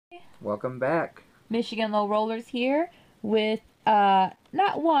Welcome back. Michigan Low Rollers here with not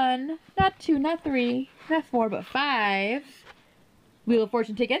one, not two, not three, not four, but 5 Wheel of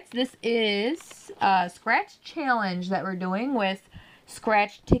Fortune tickets. This is a scratch challenge that we're doing with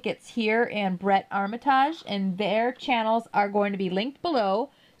ScratchTicketsHere and Brett Armitage, and their channels are going to be linked below,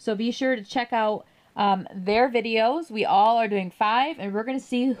 so be sure to check out their videos. We all are doing 5, and we're going to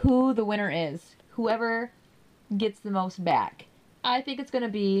see who the winner is. Whoever gets the most back. I think it's going to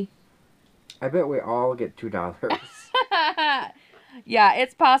be... I bet we all get $2. Yeah,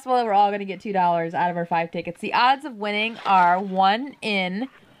 it's possible that we're all going to get $2 out of our 5 tickets. The odds of winning are 1 in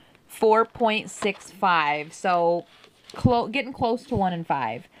 4.65. So, getting close to 1 in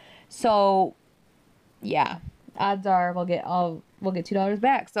 5. So, yeah, odds are we'll get $2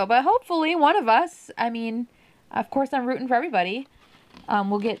 back. So, but hopefully one of us, I mean, of course I'm rooting for everybody.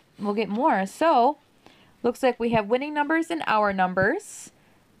 We'll get more. So, looks like we have winning numbers and our numbers.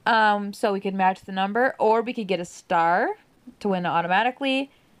 So we could match the number, or we could get a star to win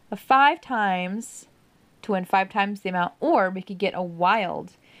automatically, a 5 times to win 5 times the amount, or we could get a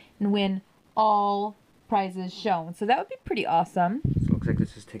wild and win all prizes shown. So that would be pretty awesome. So looks like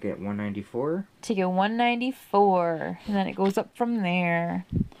this is ticket 194. Ticket 194, and then it goes up from there.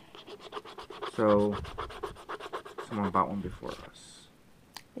 So someone bought one before us.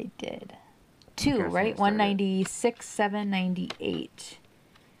 They did. 2, right? 196, 798.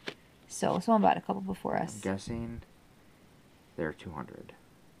 So someone bought a couple before us. I'm guessing they're 200.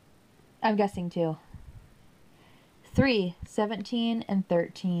 I'm guessing 2. 3, 17, and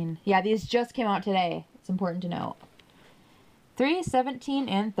 13. Yeah, these just came out today. It's important to note. 3, 17,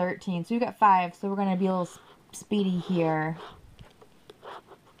 and 13. So we got 5. So we're going to be a little speedy here.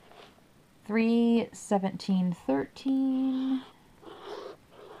 3, 17, 13.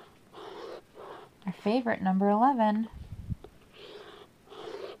 Our favorite, number 11.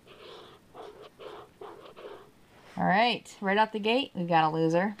 Alright, right out the gate, we've got a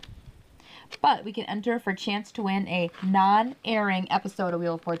loser. But we can enter for a chance to win a non-airing episode of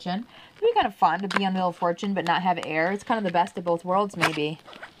Wheel of Fortune. It'd be kind of fun to be on Wheel of Fortune but not have air. It's kind of the best of both worlds, maybe.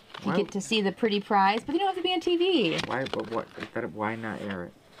 You get to see the pretty prize, but you don't have to be on TV. Why? But what? Why not air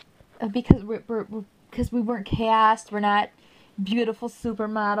it? Because because we weren't cast. We're not beautiful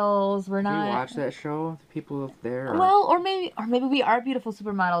supermodels. We're not. Do you watch that show? The people there. Or... Well, or maybe we are beautiful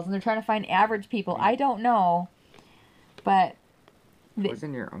supermodels, and they're trying to find average people. I don't know. But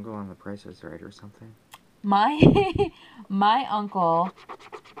wasn't your uncle on The Price is Right or something? My uncle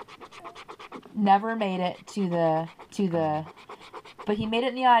never made it to the but he made it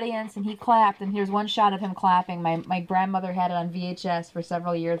in the audience, and he clapped, and here's one shot of him clapping. My grandmother had it on VHS for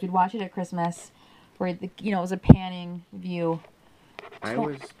several years. We'd watch it at Christmas, where it was a panning view. I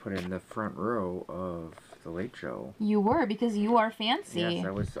was put in the front row of The Late Show. You were, because you are fancy.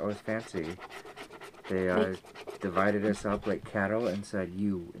 Yes, I was fancy. They divided us up like cattle and said,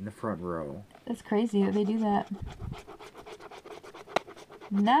 "You in the front row." That's crazy that they do that.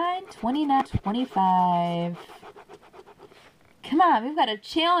 9, 20, not 25. Come on, we've got a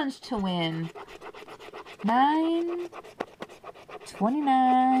challenge to win. 9,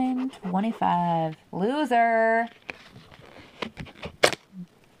 29, 25. Loser.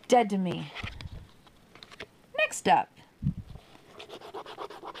 Dead to me. Next up.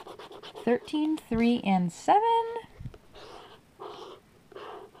 13, 3, and 7.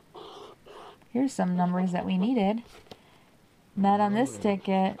 Here's some numbers that we needed. Not on this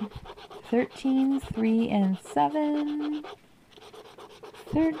ticket. 13, 3, and 7.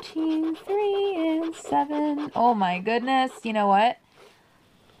 13, 3, and 7. Oh my goodness. You know what?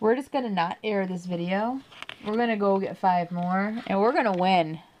 We're just going to not air this video. We're going to go get 5 more. And we're going to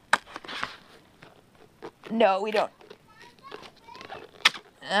win. No, we don't.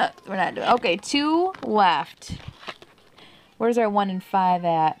 We're not doing. Okay, 2 left. Where's our 1 and 5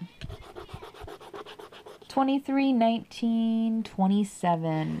 at? 23, 19,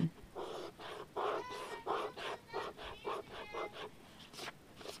 27.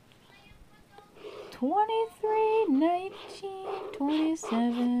 23, 19,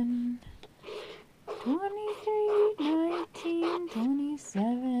 27. 23, 19,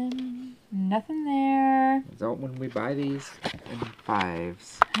 27. Nothing there. So when we buy these in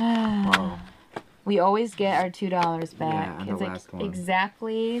 5s, well, we always get our $2 back. Yeah, on the it's last one.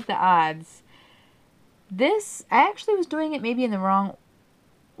 Exactly the odds. This, I actually was doing it maybe in the wrong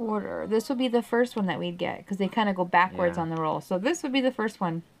order. This would be the first one that we'd get, because they kind of go backwards on the roll. So this would be the first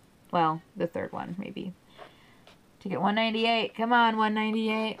one. Well, the third one, maybe. Ticket 198. Come on,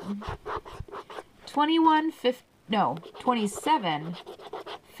 198. 27,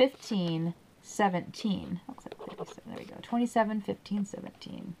 15, 17. Looks like 37. There we go. 27, 15,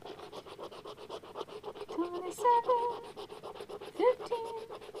 17. 15,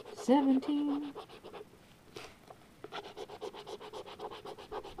 17.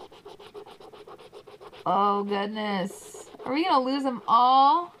 Oh, goodness. Are we going to lose them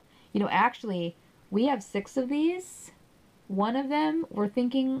all? You know, actually, we have 6 of these. One of them, we're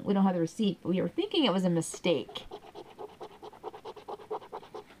thinking, we don't have the receipt, but we were thinking it was a mistake.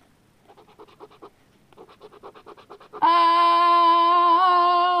 Oh!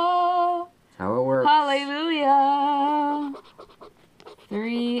 How it works. Hallelujah!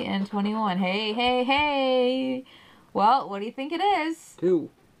 3 and 21. Hey, hey, hey! Well, what do you think it is? 2.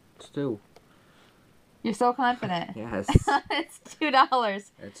 It's 2. You're so confident. Yes. It's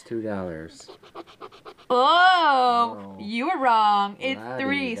 $2. It's $2. Oh, you were wrong. It's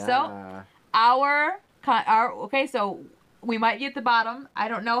 3. La-di-da. So okay, so we might be at the bottom. I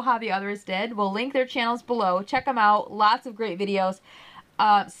don't know how the others did. We'll link their channels below. Check them out. Lots of great videos.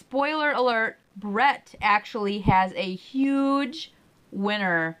 Spoiler alert, Brett actually has a huge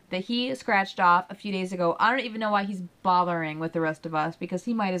winner that he scratched off a few days ago. I don't even know why he's bothering with the rest of us, because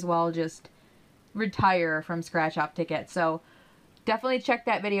he might as well just retire from scratch off tickets. So definitely check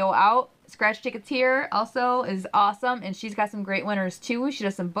that video out. Scratch Tickets Here also is awesome, and she's got some great winners too. She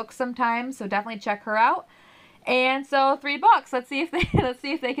does some books sometimes, so definitely check her out. And so $3. Let's see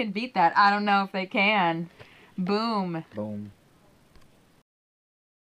if they can beat that. I don't know if they can. Boom. Boom.